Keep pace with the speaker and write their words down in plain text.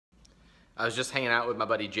I was just hanging out with my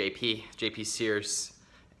buddy JP Sears,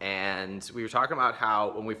 and we were talking about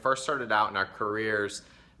how when we first started out in our careers,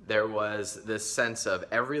 there was this sense of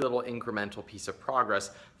every little incremental piece of progress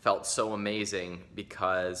felt so amazing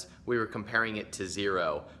because we were comparing it to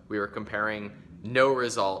zero. We were comparing no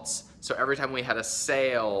results. So every time we had a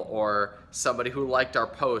sale or somebody who liked our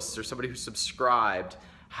posts or somebody who subscribed,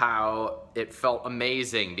 how it felt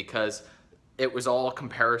amazing because it was all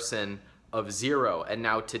comparison of zero. And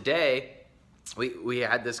now today, we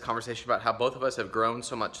had this conversation about how both of us have grown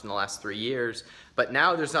so much in the last 3 years, but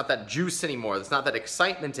now there's not that juice anymore. There's not that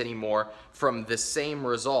excitement anymore from the same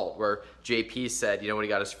result where JP said, you know, when he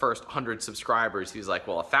got his first 100 subscribers, he was like,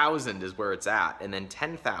 well, 1,000 is where it's at, and then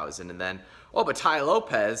 10,000, and then, oh, but Tai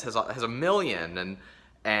Lopez has a million,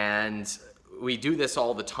 and we do this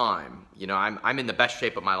all the time. You know, I'm in the best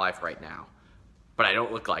shape of my life right now, but I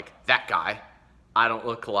don't look like that guy. I don't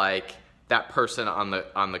look like that person on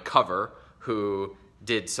the cover who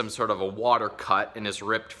did some sort of a water cut and is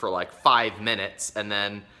ripped for like 5 minutes and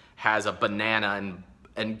then has a banana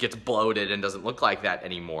and gets bloated and doesn't look like that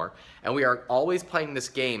anymore. And we are always playing this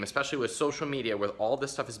game, especially with social media, where all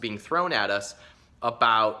this stuff is being thrown at us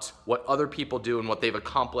about what other people do and what they've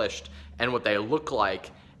accomplished and what they look like.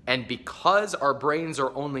 And because our brains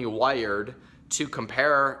are only wired to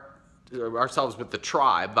compare ourselves with the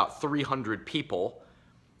tribe, about 300 people,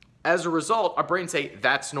 as a result, our brains say,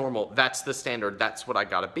 that's normal, that's the standard, that's what I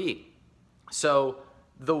gotta be. So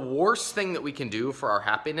the worst thing that we can do for our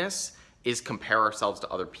happiness is compare ourselves to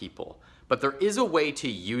other people. But there is a way to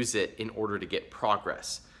use it in order to get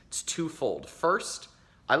progress. It's twofold. First,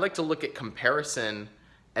 I like to look at comparison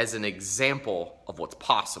as an example of what's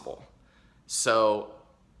possible. So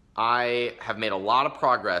I have made a lot of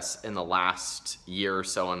progress in the last year or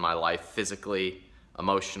so in my life, physically,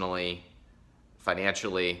 emotionally,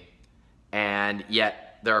 financially, and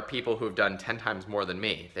yet there are people who have done 10 times more than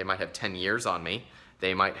me. They might have 10 years on me.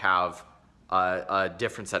 They might have a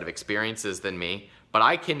different set of experiences than me, but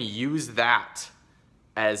I can use that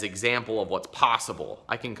as example of what's possible.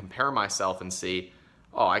 I can compare myself and see,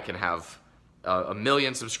 oh, I can have a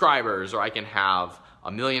million subscribers, or I can have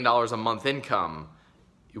 $1 million a month income.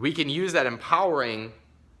 We can use that empowering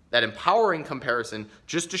comparison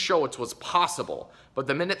just to show it's what's possible. But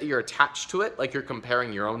the minute that you're attached to it, like you're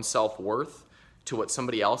comparing your own self-worth to what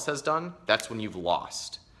somebody else has done, that's when you've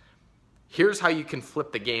lost. Here's how you can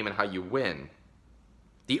flip the game and how you win.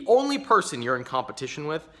 The only person you're in competition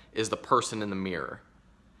with is the person in the mirror.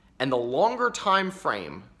 And the longer time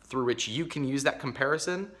frame through which you can use that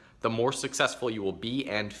comparison, the more successful you will be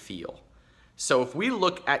and feel. So if we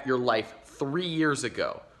look at your life 3 years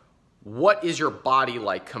ago, what is your body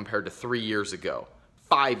like compared to 3 years ago,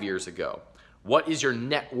 5 years ago? What is your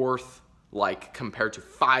net worth like compared to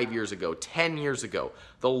 5 years ago, 10 years ago?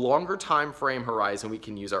 The longer time frame horizon we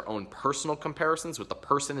can use our own personal comparisons with the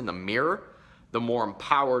person in the mirror, the more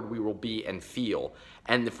empowered we will be and feel.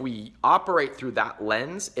 And if we operate through that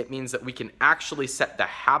lens, it means that we can actually set the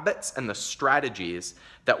habits and the strategies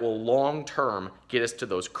that will long-term get us to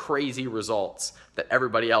those crazy results that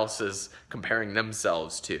everybody else is comparing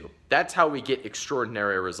themselves to. That's how we get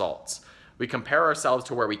extraordinary results. We compare ourselves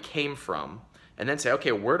to where we came from and then say,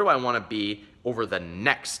 okay, where do I want to be over the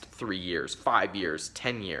next 3 years, 5 years,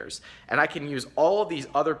 10 years? And I can use all of these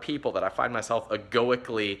other people that I find myself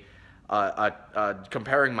egoically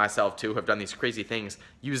comparing myself to, who have done these crazy things,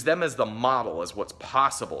 use them as the model, as what's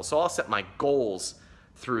possible. So I'll set my goals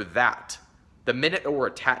through that. The minute that we're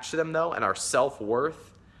attached to them, though, and our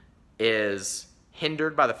self-worth is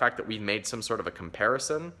hindered by the fact that we've made some sort of a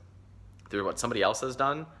comparison through what somebody else has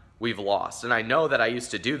done, we've lost. And I know that I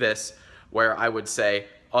used to do this where I would say,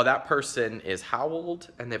 oh, that person is how old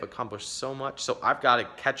and they've accomplished so much, so I've got to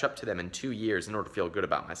catch up to them in 2 years in order to feel good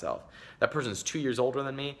about myself. That person's 2 years older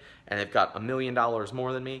than me and they've got $1 million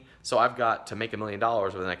more than me, so I've got to make $1 million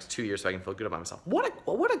over the next 2 years so I can feel good about myself. What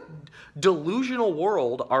a delusional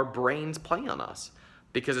world our brains play on us,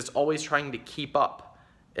 because it's always trying to keep up.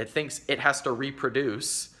 It thinks it has to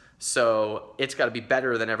reproduce, so it's got to be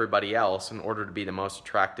better than everybody else in order to be the most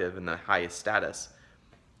attractive and the highest status.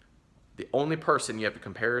 The only person you have to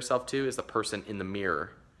compare yourself to is the person in the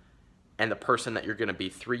mirror, and the person that you're going to be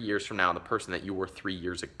 3 years from now, and the person that you were 3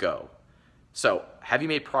 years ago. So, have you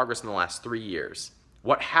made progress in the last 3 years?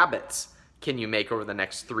 What habits can you make over the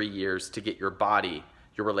next 3 years to get your body,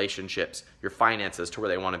 your relationships, your finances to where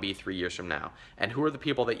they want to be 3 years from now? And who are the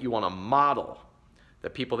people that you want to model? The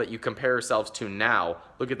people that you compare yourselves to now,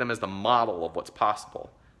 look at them as the model of what's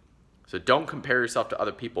possible. So don't compare yourself to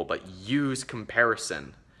other people, but use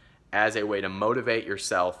comparison as a way to motivate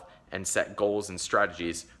yourself and set goals and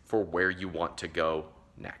strategies for where you want to go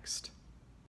next.